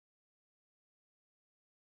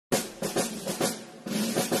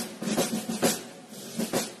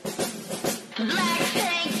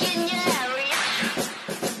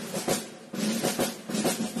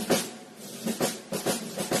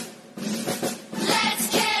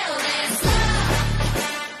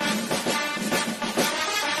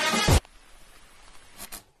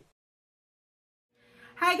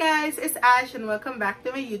this is Ash and welcome back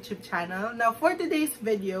to my YouTube channel. Now for today's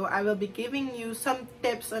video, I will be giving you some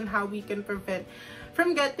tips on how we can prevent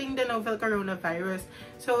from getting the novel coronavirus.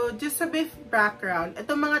 So just a brief background,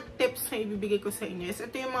 itong mga tips na ibibigay ko sa inyo is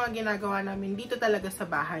ito yung mga ginagawa namin dito talaga sa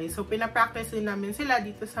bahay. So pinapractice din namin sila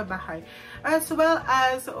dito sa bahay. As well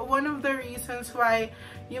as one of the reasons why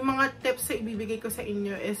yung mga tips na ibibigay ko sa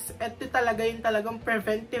inyo is ito talaga yung talagang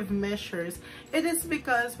preventive measures. It is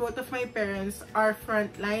because both of my parents are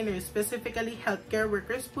frontliners, specifically healthcare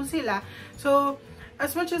workers po sila. So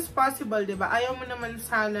as much as possible, diba? Ayaw mo naman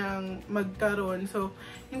sanang magkaroon. So,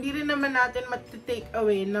 hindi rin naman natin mat-take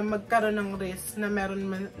away na magkaroon ng risk na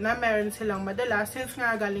meron silang madala since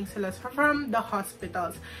nga galing sila from the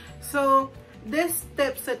hospitals. So, these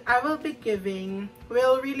tips that I will be giving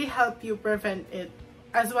will really help you prevent it,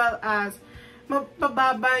 as well as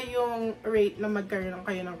mapababa yung rate na magkaroon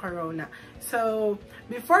kayo ng corona. So,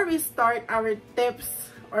 before we start our tips,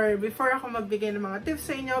 or before ako magbigay ng mga tips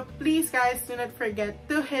sa inyo, please guys, do not forget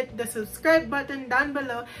to hit the subscribe button down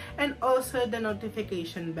below and also the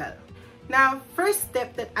notification bell. Now, first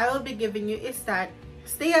tip that I will be giving you is that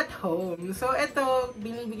stay at home. So, ito,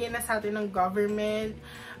 binibigay na sa atin ng government.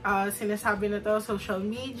 Sinasabi na to, social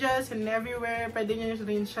medias and everywhere. Pwede nyo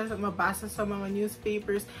rin siya mabasa sa mga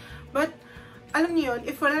newspapers. But, alam niyo yun,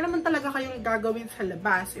 if wala naman talaga kayong gagawin sa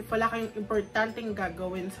labas, if wala kayong importanteng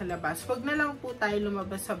gagawin sa labas, wag na lang po tayo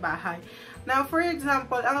lumabas sa bahay. Now, for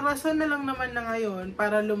example, ang rason na lang naman na ngayon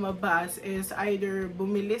para lumabas is either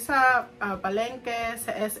bumili sa palengke,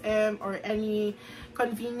 sa SM, or any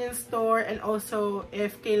convenience store, and also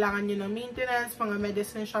if kailangan nyo ng maintenance, mga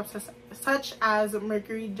medicine shops such as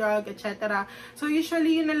Mercury Drug, etc. So,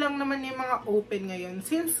 usually, yun na lang naman yung mga open ngayon.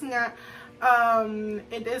 Since nga,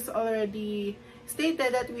 it is already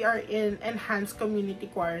stated that we are in enhanced community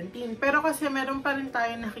quarantine. Pero kasi meron pa rin tayo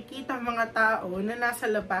nakikita mga tao na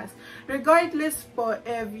nasa labas. Regardless po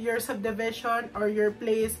if your subdivision or your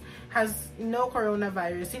place has no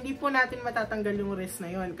coronavirus, hindi po natin matatanggal yung risk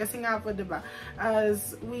na yun. Kasi nga po, diba,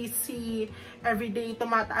 as we see everyday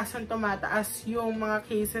tumataas yung mga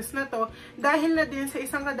cases na to, dahil na din sa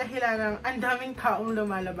isang kadahilan ng ang daming taong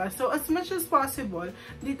lumalabas. So, as much as possible,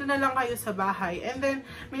 dito na lang kayo sa bahay. And then,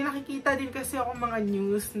 may nakikita din kasi ako mga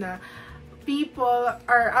news na people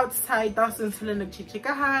are outside, tapos dun sila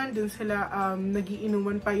nagchichikahan, dun sila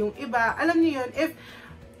nagiinuman pa yung iba. Alam niyo yun,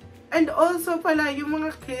 and also pala, yung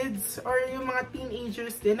mga kids or yung mga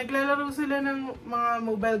teenagers din, naglalaro sila ng mga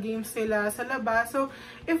mobile games sila sa labas. So,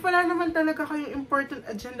 if wala naman talaga kayong important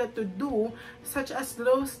agenda to do, such as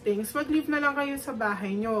those things, mag-leave na lang kayo sa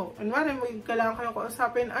bahay nyo. Anwari, kailangan kayo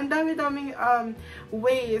kausapin. Ang dami-daming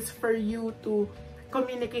ways for you to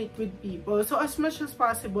communicate with people. So as much as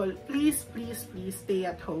possible, please stay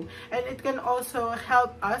at home. And it can also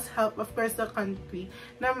help us, help of course the country,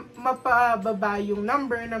 na mapababa yung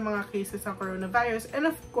number ng mga cases ng coronavirus. And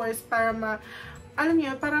of course, para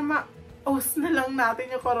ma-os na lang natin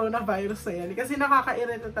yung coronavirus na yan. Kasi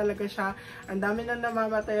nakakairita talaga siya. Ang dami na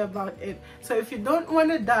namamatay about it. So if you don't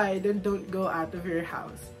wanna die, then don't go out of your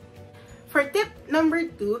house. For tip number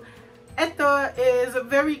 2, ito is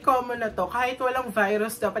very common na to. Kahit walang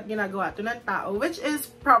virus, dapat ginagawa to ng tao, which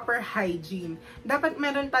is proper hygiene. Dapat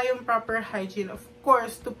meron tayong proper hygiene, of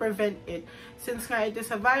course, to prevent it. Since nga it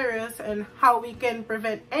is a virus, and how we can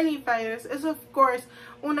prevent any virus is, of course,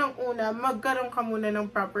 unang-una, magkaroon ka muna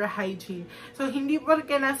ng proper hygiene. So, hindi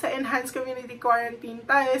porke nasa enhanced community quarantine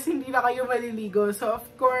tayo, hindi na kayo maliligo. So, of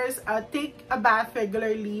course, take a bath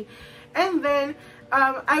regularly. And then,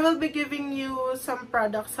 I will be giving you some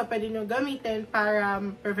products na pwede nyo gamitin para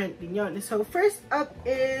prevent din yun. So, first up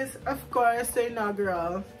is, of course, the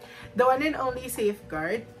inaugural, the one and only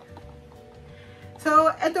Safeguard.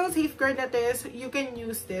 So, itong Safeguard na to is, you can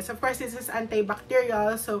use this. Of course, this is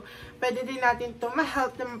antibacterial. So, pwede din natin ito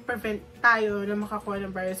ma-help na ma-prevent tayo na makakuha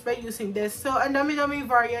ng virus by using this. So, ang dami-dami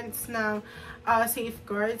variants ng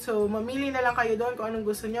Safeguard. So, mamili na lang kayo doon kung anong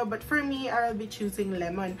gusto nyo. But for me, I'll be choosing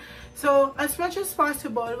lemon. So, as much as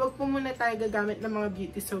possible, wag po muna tayo gagamit ng mga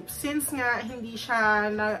beauty soaps. Since nga, hindi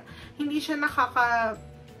siya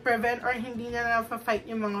nakaka-prevent or hindi na na-fight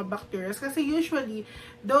yung mga bacteria. Kasi usually,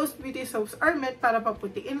 those beauty soaps are meant para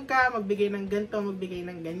paputiin ka, magbigay ng ganito, magbigay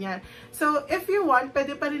ng ganyan. So, if you want,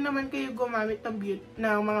 pwede pa rin naman kayo gumamit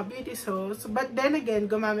ng mga beauty soaps. But then again,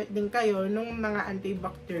 gumamit din kayo ng mga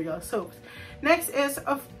antibacterial soaps. Next is,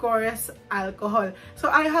 of course, alcohol.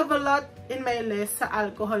 So, I have a lot in my list sa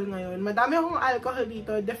alcohol ngayon. Madami akong alcohol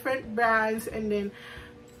dito, different brands, and then,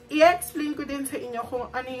 i-explain ko din sa inyo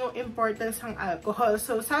kung ano yung importance ng alcohol.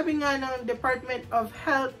 So, sabi nga ng Department of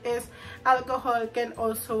Health is, alcohol can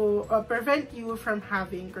also prevent you from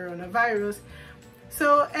having coronavirus.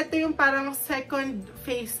 So, ito yung parang second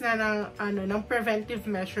phase na ng preventive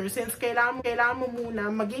measure. Since kailangan mo muna,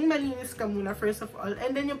 maging malinis ka muna first of all.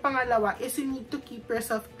 And then yung pangalawa is you need to keep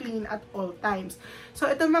yourself clean at all times. So,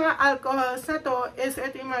 itong mga alcohols na to is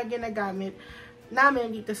ito yung mga ginagamit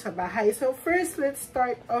namin dito sa bahay. So, first, let's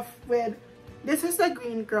start off with, this is the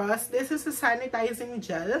Green Cross. This is a sanitizing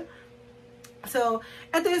gel. So,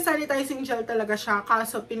 ito yung sanitizing gel talaga siya.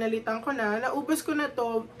 Kaso, pinalitan ko na. Naubos ko na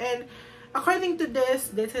to. And, according to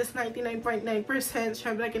this is 99.9%.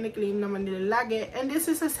 Syempre, kiniklaim naman nila lagi. And this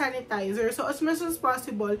is a sanitizer. So, as much as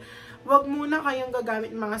possible, wag muna kayong gagamit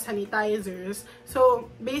ng mga sanitizers. So,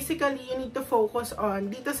 basically, you need to focus on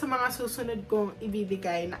dito sa mga susunod kong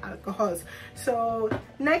ibibigay na alcohols. So,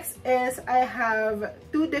 next is, I have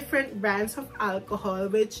 2 different brands of alcohol,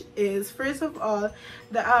 which is, first of all,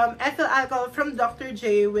 the Ethyl alcohol from Dr.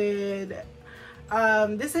 J with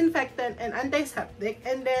disinfectant and antiseptic,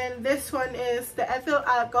 and then this one is the ethyl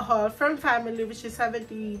alcohol from Family, which is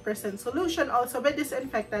 70% solution, also with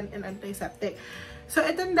disinfectant and antiseptic. So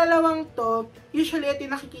itong dalawang to, usually ito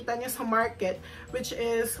yung nakikita nyo sa market, which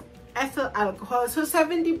is ethyl alcohol. So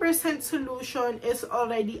 70% solution is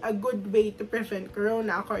already a good way to prevent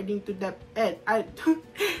corona according to DepEd.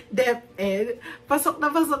 DepEd. Pasok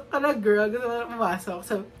na pasok ka na, girl. Gusto mo na pumasok.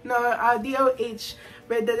 So, no, DOH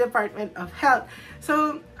with the Department of Health.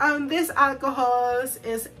 So, this alcohols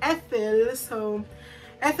is ethyl. So,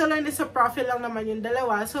 ethyl and isopropyl lang naman yung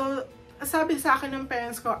dalawa. So, sabi sa akin ng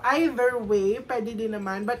parents ko, either way, pwede din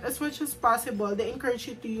naman. But as much as possible, they encourage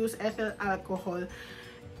you to use ethyl alcohol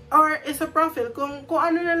or isopropyl. Kung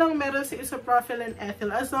ano na lang meron si isopropyl and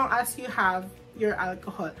ethyl, as long as you have your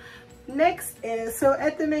alcohol. Next is, so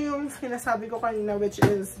ito na yung sinasabi ko kanina, which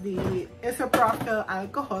is the isopropyl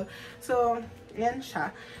alcohol. So, yan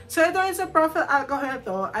siya. So, ito yung isopropyl alcohol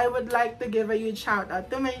to, I would like to give a huge shout out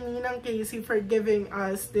to my ninang Casey for giving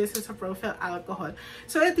us this isopropyl alcohol.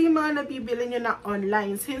 So, ito yung mga nabibili nyo na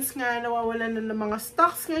online. Since nga nawawalan na ng mga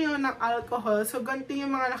stocks ngayon ng alcohol, so ganito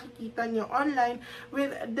yung mga nakikita nyo online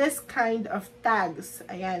with this kind of tags.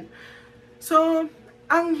 Ayan. So,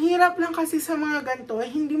 ang hirap lang kasi sa mga ganito,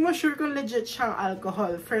 hindi mo sure kung legit siyang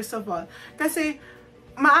alcohol, first of all. Kasi,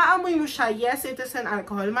 maaamoy mo siya, yes, it is an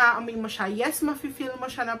alcohol. Maaamoy mo siya, yes, mafe-feel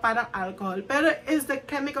mo siya na parang alcohol. Pero, is the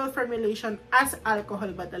chemical formulation as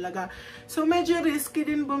alcohol ba talaga? So, medyo risky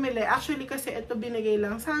din bumili. Actually, kasi ito binigay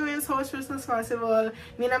lang sa amin. So, as much as possible,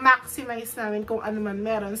 mina-maximize namin kung ano man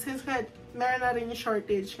meron. Since meron na rin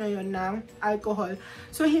shortage ngayon ng alcohol.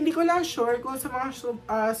 So, hindi ko lang sure kung sa mga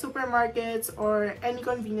supermarkets or any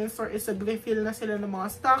convenience store is nag-refill na sila ng mga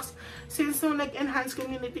stocks. Since nung nag-enhance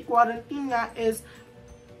community quarantine nga is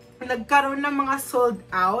nagkaroon ng mga sold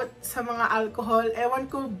out sa mga alcohol. Ewan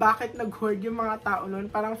ko bakit nag-hoard yung mga tao nun.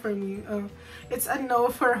 Parang for me, it's a no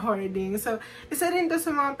for hoarding. So, isa rin to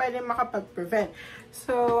sa mga pwede makapag-prevent.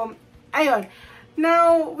 So, ayun.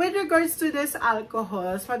 Now, with regards to this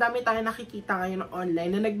alcohols, madami tayong nakikita ngayon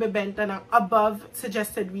online na nagbebenta ng above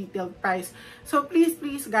suggested retail price. So, please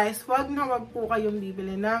guys, wag po kayong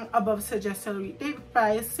bibili ng above suggested retail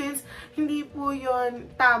price since hindi po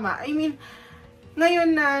yun tama. I mean,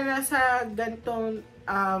 ngayon na nasa gantong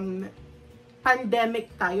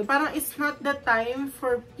pandemic tayo, parang it's not the time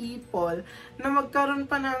for people na magkaroon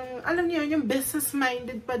pa ng, alam niyo, yung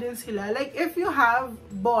business-minded pa din sila. Like, if you have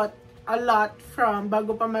bought a lot from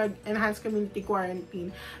bago pa mag-enhance community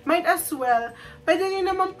quarantine, might as well, pwede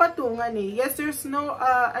nyo naman patungan eh. Yes, there's no,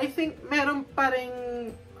 I think meron pa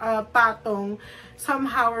ring patong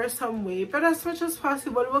somehow or some way. Pero as much as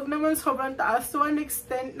possible, wag naman sobrang taas to an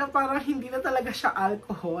extent na parang hindi na talaga siya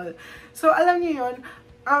alcohol. So, alam niyo yun,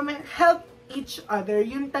 help each other.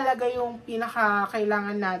 Yun talaga yung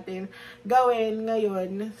pinaka-kailangan natin gawin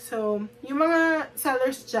ngayon. So, yung mga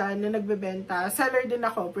sellers dyan na nagbebenta, seller din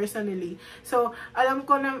ako personally. So, alam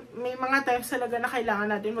ko na may mga times talaga na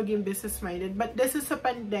kailangan natin maging business-minded. But this is a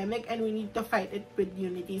pandemic and we need to fight it with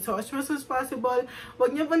unity. So, as much as possible,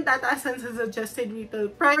 huwag niyo pong tataasan sa suggested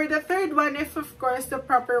retail price. For the third one, if of course, the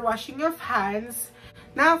proper washing of hands.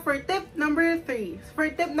 Now, for tip number 3.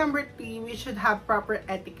 For tip number 3, we should have proper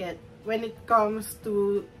etiquette when it comes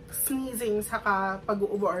to sneezing saka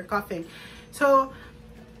pag-uubo or coughing. So,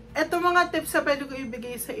 eto mga tips na pwede ko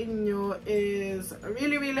ibigay sa inyo is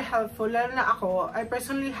really helpful. Lalo na ako, I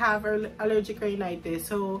personally have allergic rhinitis.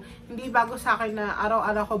 So, hindi bago sa akin na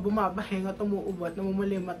araw-araw ko bumabahinga, tumuubo at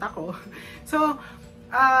namumulimot ako. So,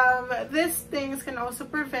 these things can also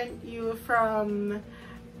prevent you from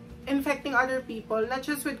infecting other people, not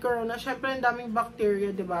just with corona. Syempre, ang daming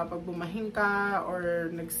bacteria, diba? Pag bumahing ka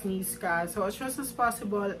or nag-sneeze ka. So, as much as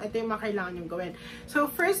possible, ito yung mga kailangan yung gawin. So,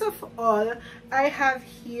 first of all, I have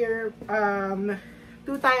here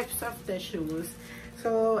two types of tissues.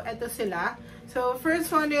 So, ito sila. So, first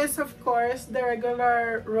one is, of course, the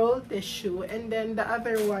regular roll tissue. And then, the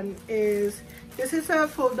other one is, this is a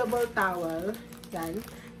foldable towel. Yan.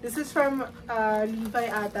 This is from Levi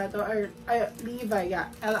ata to, or Levi, yeah,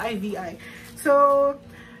 L-I-V-I. So,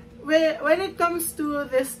 when it comes to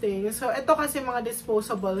this thing, so ito kasi mga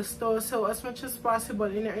disposables to. So, as much as possible,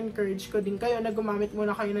 ina-encourage ko din kayo na gumamit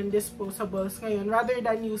muna kayo ng disposables ngayon rather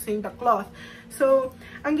than using the cloth. So,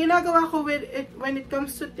 ang ginagawa ko with it when it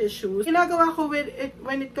comes to tissues, so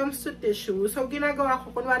ginagawa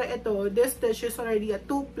ko, kunwari ito, this tissue is already a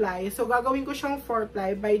 2-ply. So, gagawin ko siyang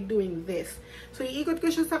 4-ply by doing this. So, iikot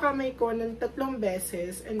ko siya sa kamay ko ng 3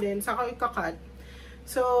 beses and then saka ikakat.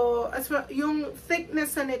 So, as well, yung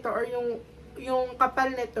thickness na nito or yung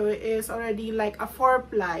kapal nito is already like a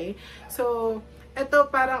 4-ply. So, ito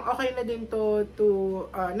parang okay na din to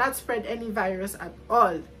not spread any virus at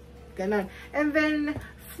all. Ganon. And then,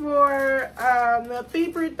 for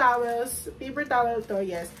paper towel to,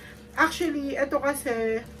 yes. Actually, ito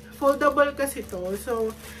kasi, foldable kasi to. So,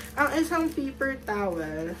 ang isang paper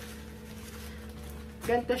towel,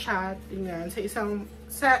 ganito siya, tingnan,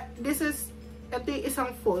 ito yung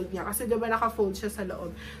isang fold niya. Kasi diba naka-fold siya sa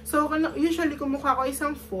loob. So, usually kumukha ko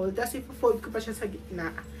isang fold. Tapos ipo-fold ko pa siya sa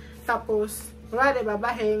gitna. Tapos, wala diba,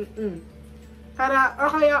 bahing, para, o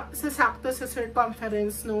kaya sasakto sa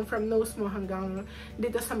circumference from nose mo hanggang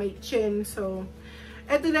dito sa may chin. So,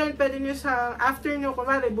 ito din, pwede nyo sa, after nyo,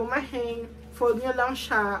 kumari, bumahing, fold nyo lang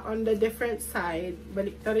siya on the different side.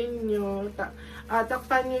 Baliktarin nyo,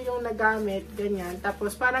 takpan nyo yung nagamit, ganyan.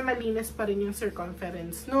 Tapos, para malinis pa rin yung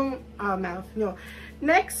circumference nung mouth nyo.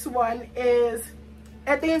 Next one is,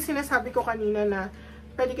 ito yung sinasabi ko kanina na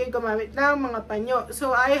pwede kayo gumamit ng mga panyo.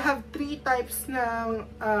 So, I have 3 types ng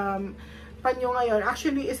panyo ngayon.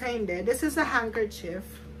 Actually, isa hindi. This is a handkerchief.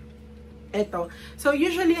 Ito. So,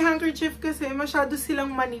 usually, handkerchief kasi masyado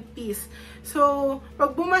silang manipis. So,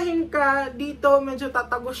 pag bumahing ka, dito medyo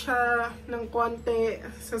tatago siya ng konti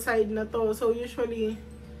sa side na to. So, usually,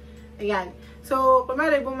 ayan. So,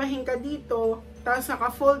 kumari, bumahing ka dito, tapos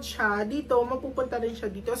naka-fold siya, dito, mapupunta rin siya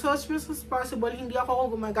dito. So, as much as possible, hindi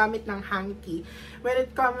ako gumagamit ng hanky when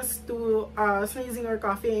it comes to sneezing or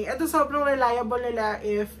coughing. Ito, sobrang reliable nila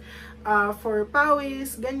if for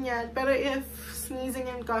pawis, ganyan. Pero if sneezing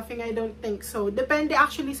and coughing, I don't think so. Depende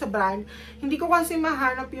actually sa brand. Hindi ko kasi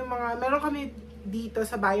mahanap yung mga, meron kami dito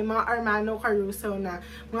sa bahay, mga Armano Caruso na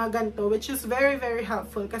mga ganito, which is very, very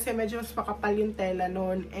helpful kasi medyo mas makapal yung tela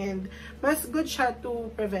nun and mas good siya to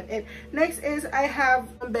prevent it. Next is, I have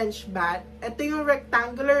a bench bat. Ito yung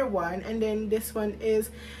rectangular one and then this one is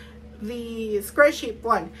the square shape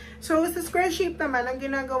one. So, sa square shape naman, ang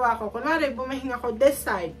ginagawa ko, kunwari, bumahing ako this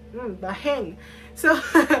side. Bahing. So,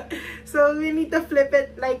 so, we need to flip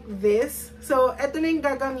it like this. So, eto na yung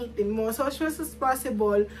gagamitin mo. So, as much as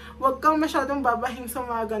possible, huwag kang masyadong babahing sa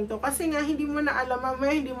mga ganito. Kasi nga, hindi mo na alam,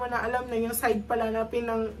 mamaya hindi mo na alam na yung side pala na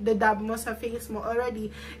pinang-dadab mo sa face mo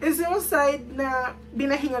already is yung side na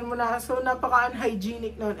binahingan mo na. So,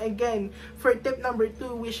 napaka-unhygienic nun. Again, for tip number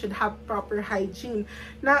 2, we should have proper hygiene.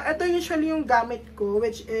 Now, ito usually yung gamit ko,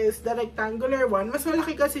 which is the rectangular one. Mas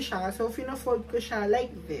malaki kasi siya. So, fina-fold ko siya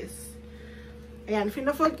like this. Ayan,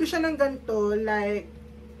 fina-fold ko siya ng ganito, like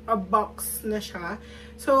a box na siya.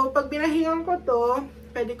 So, pag binahingan ko to,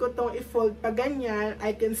 pwede ko tong i-fold pa ganyan.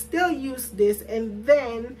 I can still use this. And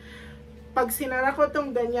then, pag sinara ko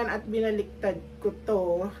tong ganyan at binaliktad ko to,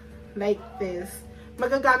 like this,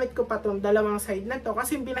 magagamit ko pa tong dalawang side na to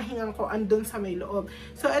kasi binahingan ko andun sa may loob.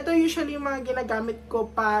 So, ito usually yung mga ginagamit ko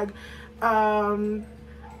pag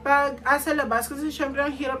sa labas, kasi syempre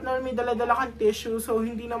ang hirap na may dala-dala kang tissue, so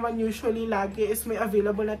hindi naman usually lagi is may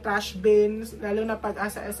available na trash bins, lalo na pag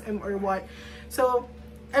asa SM or what. So,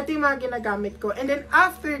 ito yung mga ginagamit ko. And then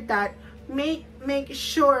after that, make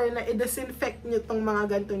sure na i-disinfect nyo tong mga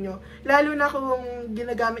ganito nyo, lalo na kung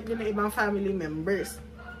ginagamit nyo ng ibang family members.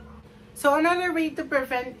 So, another way to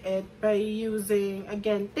prevent it by using,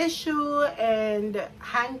 again, tissue and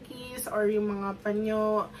hankies or yung mga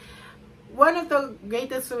panyo. One of the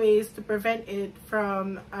greatest ways to prevent it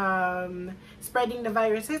from spreading the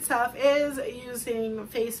virus itself is using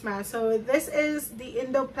face mask. So this is the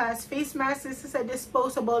Indoplast face mask. This is a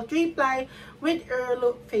disposable 3-ply with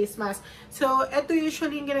airloop face mask. So ito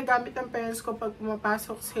usually yung ginagamit ng parents ko pag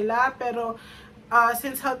pumapasok sila. Pero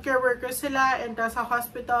since healthcare workers sila and sa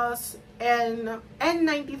hospitals, and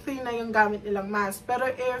N93 na yung gamit nilang mask. Pero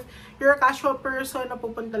if you're a casual person na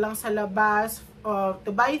pupunta lang sa labas to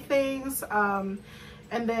buy things,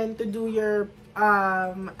 and then to do your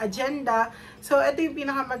agenda, so ito yung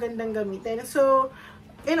pinakamagandang gamitin. So,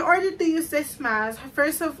 in order to use this mask,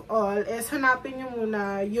 first of all, is hanapin nyo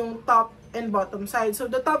muna yung top and bottom side. So,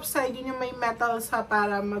 the top side, yun yung may metal sa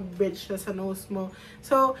para mag-bridge siya sa nose mo.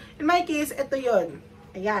 So, in my case, ito yun.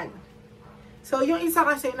 Ayan. So, yung isa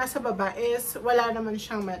kasi nasa baba is wala naman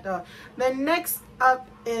siyang metal. Then, next up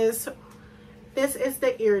is, this is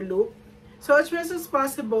the ear loop. So, as much as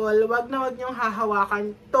possible, wag na wag niyong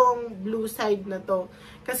hahawakan tong blue side na to.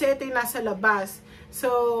 Kasi ito yung nasa labas.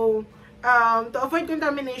 So, to avoid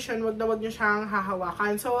contamination, wag na wag niyo siyang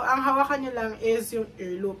hahawakan. So, ang hawakan niyo lang is yung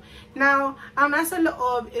ear loop. Now, ang nasa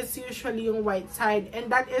loob is usually yung white side. And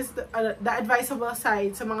that is the advisable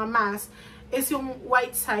side sa mga mask is yung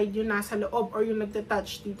white side yung nasa loob or yung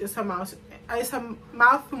nagtatouch dito sa mouth, ay sa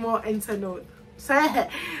mouth mo and sa nose.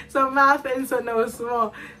 So, mouth and sa nose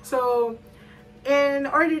mo. So, in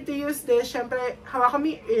order to use this, syempre, hawakan mo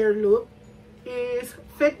yung ear loop, is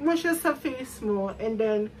fit mo siya sa face mo, and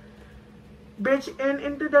then, bridge in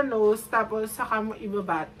into the nose, tapos saka mo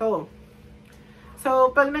ibaba to.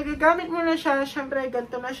 So, pag nagagamit mo na siya, syempre,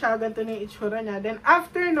 ganito na siya, ganito na yung itsura niya. Then,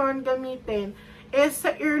 after nun, gamitin, is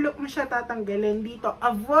sa ear loop mo siya tatanggalin dito.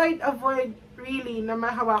 Avoid really na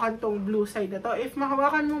mahawakan tong blue side na to. If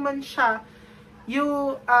mahawakan mo man siya,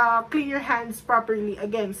 you clean your hands properly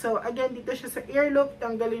again. So, again, dito siya sa ear loop,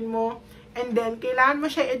 tanggalin mo, and then, kailangan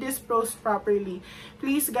mo siya i-dispose properly.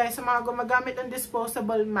 Please, guys, sa mga gumagamit ng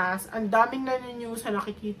disposable mask, ang daming naninyo sa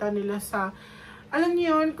nakikita nila sa, alam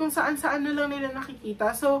niyo yun, kung saan-saan na lang nila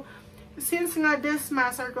nakikita. So, since nga this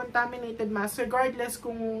mask are contaminated mask, regardless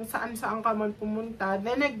kung saan-saan ka man pumunta,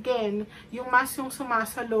 then again, yung mask yung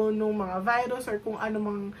sumasalo ng mga virus or kung ano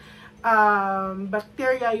mang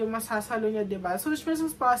bacteria yung masasalo niya, diba? So, as much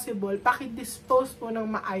as possible, paki-dispose po ng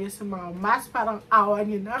maayos sa mga mask. Parang awan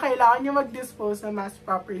yun na. Kailangan nyo mag-dispose ng mask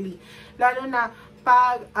properly. Lalo na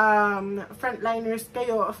pag frontliners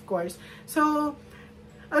kayo, of course. So,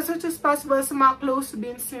 as much as possible, sa mga closed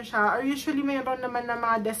bins nyo siya, or usually mayroon naman na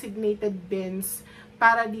mga designated bins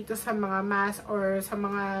para dito sa mga mask or sa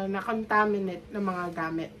mga na-contaminate na mga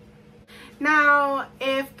gamit. Now,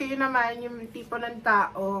 if kayo naman yung tipo ng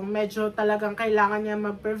taong medyo talagang kailangan niya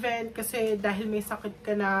mag-prevent kasi dahil may sakit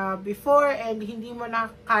ka na before and hindi mo na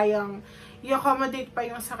kayang i-accommodate pa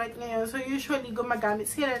yung sakit ngayon, so usually gumagamit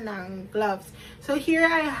sila ng gloves. So here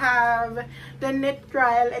I have the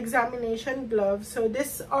nitrile examination gloves. So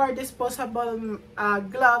these are disposable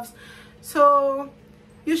gloves. So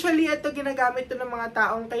usually ito ginagamit to ng mga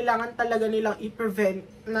taong kailangan talaga nilang i-prevent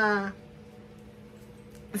na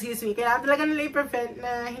kailangan talaga nila i-prevent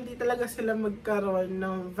na hindi talaga sila magkaroon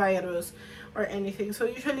ng virus or anything. So,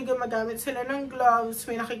 usually gumagamit sila ng gloves.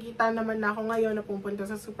 May nakikita naman na ako ngayon na pupunta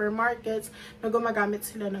sa supermarkets na gumagamit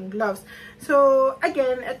sila ng gloves. So,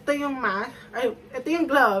 again, ito yung ito yung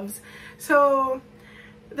gloves. So,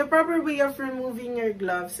 the proper way of removing your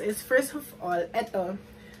gloves is, first of all, ito.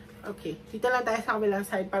 Okay, dito lang tayo sa kabilang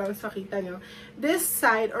side para mas makita nyo. This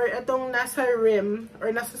side, or itong nasa rim,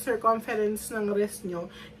 or nasa circumference ng wrist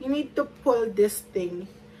nyo, you need to pull this thing.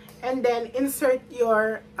 And then, insert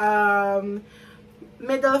your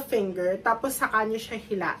middle finger, tapos saka nyo siya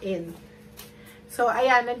hilain. So,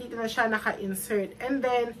 ayan, nandito na siya naka-insert. And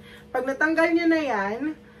then, pag natanggal nyo na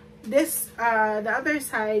yan, this, the other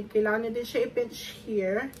side, kailangan nyo din siya i-pinch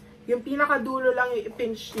here. Yung pinakadulo lang yung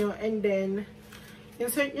i-pinch nyo, and then,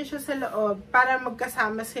 insert nyo siya sa loob para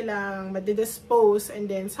magkasama silang madidispose and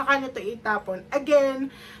then saka nyo ito itapon. Again,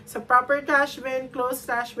 sa proper trash bin, closed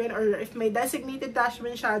trash bin, or if may designated trash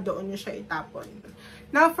bin siya, doon nyo siya itapon.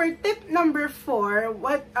 Now, for tip number 4,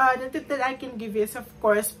 the tip that I can give you is, of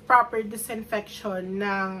course, proper disinfection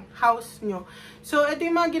ng house nyo. So, ito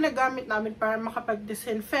yung mga ginagamit namin para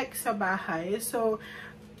makapag-disinfect sa bahay. So,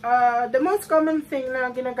 the most common thing na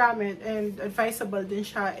ginagamit and advisable din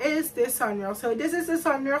siya is this sunrock. So, this is the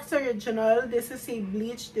sunrock's original. This is a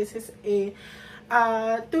bleach. This is a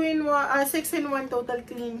 6-in-1 total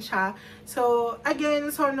clean siya. So, again,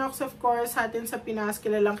 sunrocks, of course, atin sa Pinas,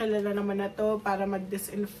 kilala naman na to para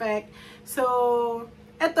mag-disinfect. So,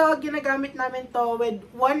 ito, ginagamit namin to with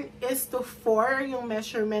 1:4 yung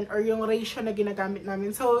measurement or yung ratio na ginagamit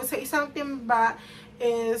namin. So, sa isang timba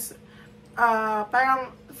is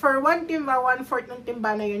parang for 1 timba, 1/4 ng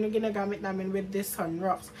timba na yun yung ginagamit namin with this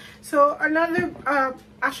sunrocks. So, another,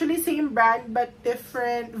 actually same brand but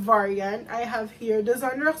different variant, I have here the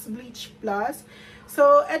Sunrocks Bleach Plus.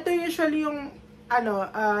 So, ito usually yung,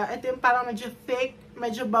 ito yung parang medyo thick,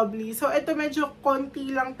 medyo bubbly. So, ito medyo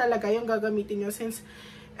konti lang talaga yung gagamitin nyo since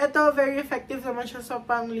ito, very effective naman siya sa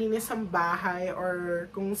panglinis ng bahay or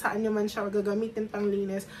kung saan nyo man siya gagamitin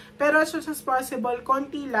panglinis. Pero as much as possible,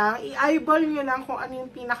 konti lang. I-eyeball nyo lang kung ano yung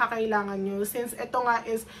pinakakailangan nyo. Since ito nga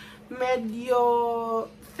is medyo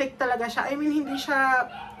thick talaga siya. I mean, hindi siya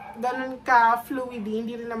ganun ka fluidy,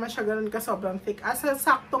 hindi rin naman siya ganun ka sobrang thick. As a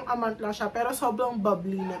saktong amount lang siya, pero sobrang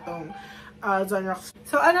bubbly na tong Zonrox.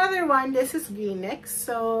 So another one, this is Greenix.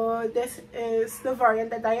 So this is the variant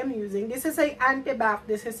that I am using. This is a anti-bac.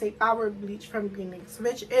 This is a power bleach from Greenix,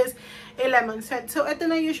 which is a lemon scent. So ito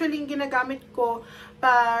na usually yung ginagamit ko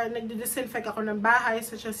pa nagdi-disinfect ako ng bahay,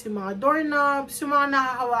 such as yung mga doorknobs, yung mga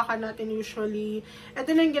nakahawakan natin usually. Ito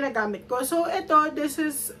na yung ginagamit ko. So ito, this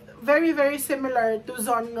is very similar to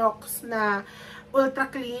Zonrox na ultra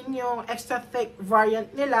clean, yung extra thick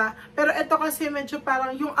variant nila. Pero ito kasi medyo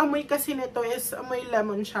parang, yung amoy kasi nito is amoy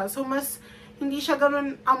lemon siya. So mas hindi siya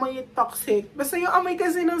ganun amoy toxic. Basta yung amoy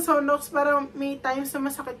kasi ng Zonrox, parang may times na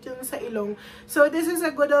masakit yun sa ilong. So this is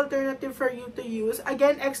a good alternative for you to use.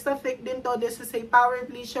 Again, extra thick din to. This is a power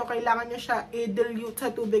bleach. So kailangan nyo siya i-dilute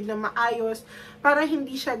sa tubig na maayos para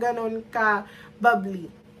hindi siya ganun ka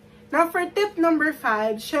bubbly. Now, for tip number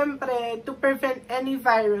 5, syempre, to prevent any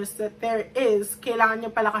virus that there is, kailangan nyo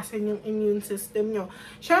palakasin yung immune system nyo.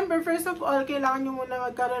 Syempre, first of all, kailangan nyo muna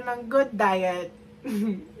magkaroon ng good diet,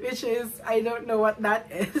 which is, I don't know what that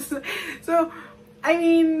is. So, I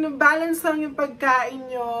mean, balance lang yung pagkain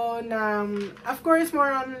nyo na, of course,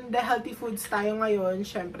 more on the healthy foods tayo ngayon,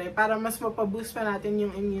 syempre, para mas mapaboost pa natin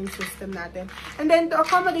yung immune system natin. And then, to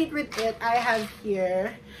accommodate with it, I have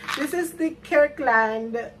here, this is the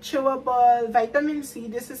Kirkland Chewable Vitamin C.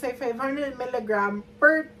 This is a 500 mg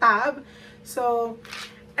per tab. So,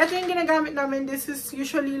 ito yung ginagamit namin. This is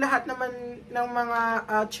usually lahat naman ng mga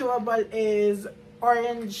chewable is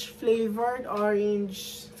orange flavored,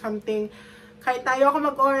 orange something. Kahit tayo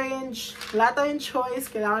ako mag-orange, wala tayong choice,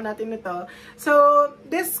 kailangan natin ito. So,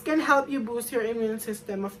 this can help you boost your immune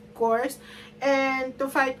system, of course, and to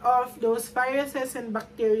fight off those viruses and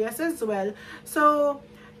bacteria as well. So,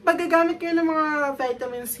 pag gagamit kayo ng mga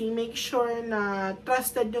vitamin C, make sure na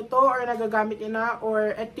trusted nyo to or nagagamit nyo na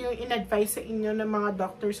or ito yung in-advise sa inyo ng mga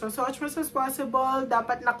doctors. So, as much as possible,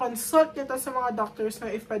 dapat na-consult nyo to sa mga doctors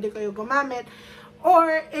na if pwede kayo gumamit. Or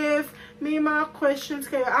if may mga questions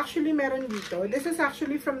kayo, actually meron dito. This is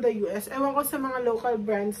actually from the US. Ewan ko sa mga local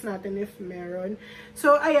brands natin if meron.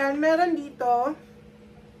 So, ayan, meron dito.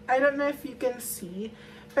 I don't know if you can see.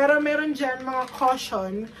 Pero meron dyan mga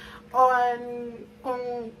caution on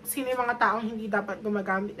kung sino yung mga taong hindi dapat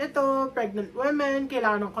gumagamit ito. Pregnant women,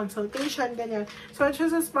 kailangan ng consultation, ganyan. So, as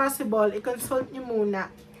much as possible, i-consult nyo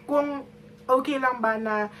muna kung okay lang ba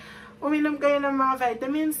na uminom kayo ng mga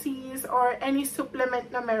vitamin C's or any supplement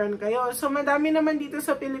na meron kayo. So, madami naman dito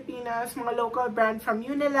sa Pilipinas, mga local brand from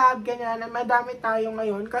Unilab, ganyan, na madami tayo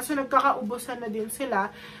ngayon. Kaso nagkakaubusan na din sila.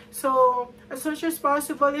 So, as much as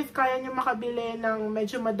possible, if kaya nyo makabili ng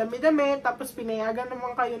medyo madami-dami, tapos pinayagan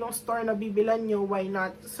naman kayo ng store na bibilan nyo, why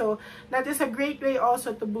not? So, that is a great way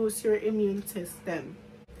also to boost your immune system.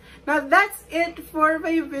 Now, that's it for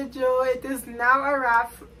my video. It is now a wrap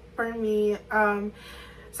for me.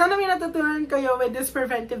 Sana may natutunan kayo with these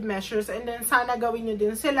preventive measures and then sana gawin nyo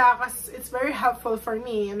din sila kasi it's very helpful for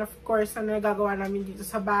me and of course na nagagawa namin dito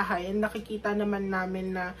sa bahay and nakikita naman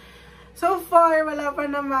namin na so far wala pa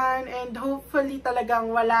naman and hopefully talagang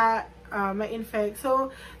wala ma-infect.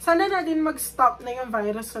 So, sana na din mag-stop na yung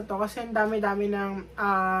virus na to kasi ang dami-dami nang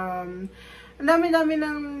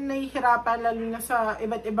nahihirapan lalo na sa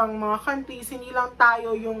iba't ibang mga countries. Hindi lang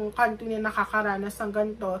tayo yung country na nakakaranas ng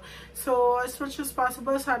ganito. So, as much as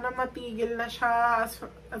possible, sana matigil na siya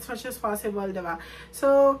as much as possible, diba?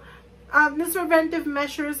 So, these preventive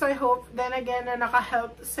measures, I hope, then again, na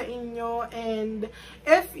naka-help sa inyo. And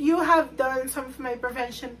if you have done some of my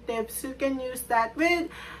prevention tips, you can use that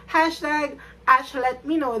with hashtag let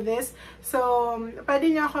me know this. So, pwede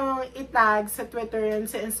nyo akong itag sa Twitter and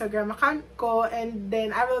sa Instagram account ko. And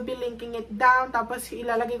then, I will be linking it down. Tapos,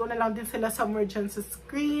 ilalagay ko na lang din sila somewhere dyan sa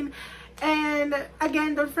screen. And,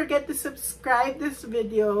 again, don't forget to subscribe this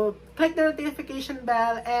video. Click the notification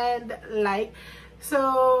bell and like. So,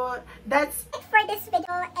 that's it for this video.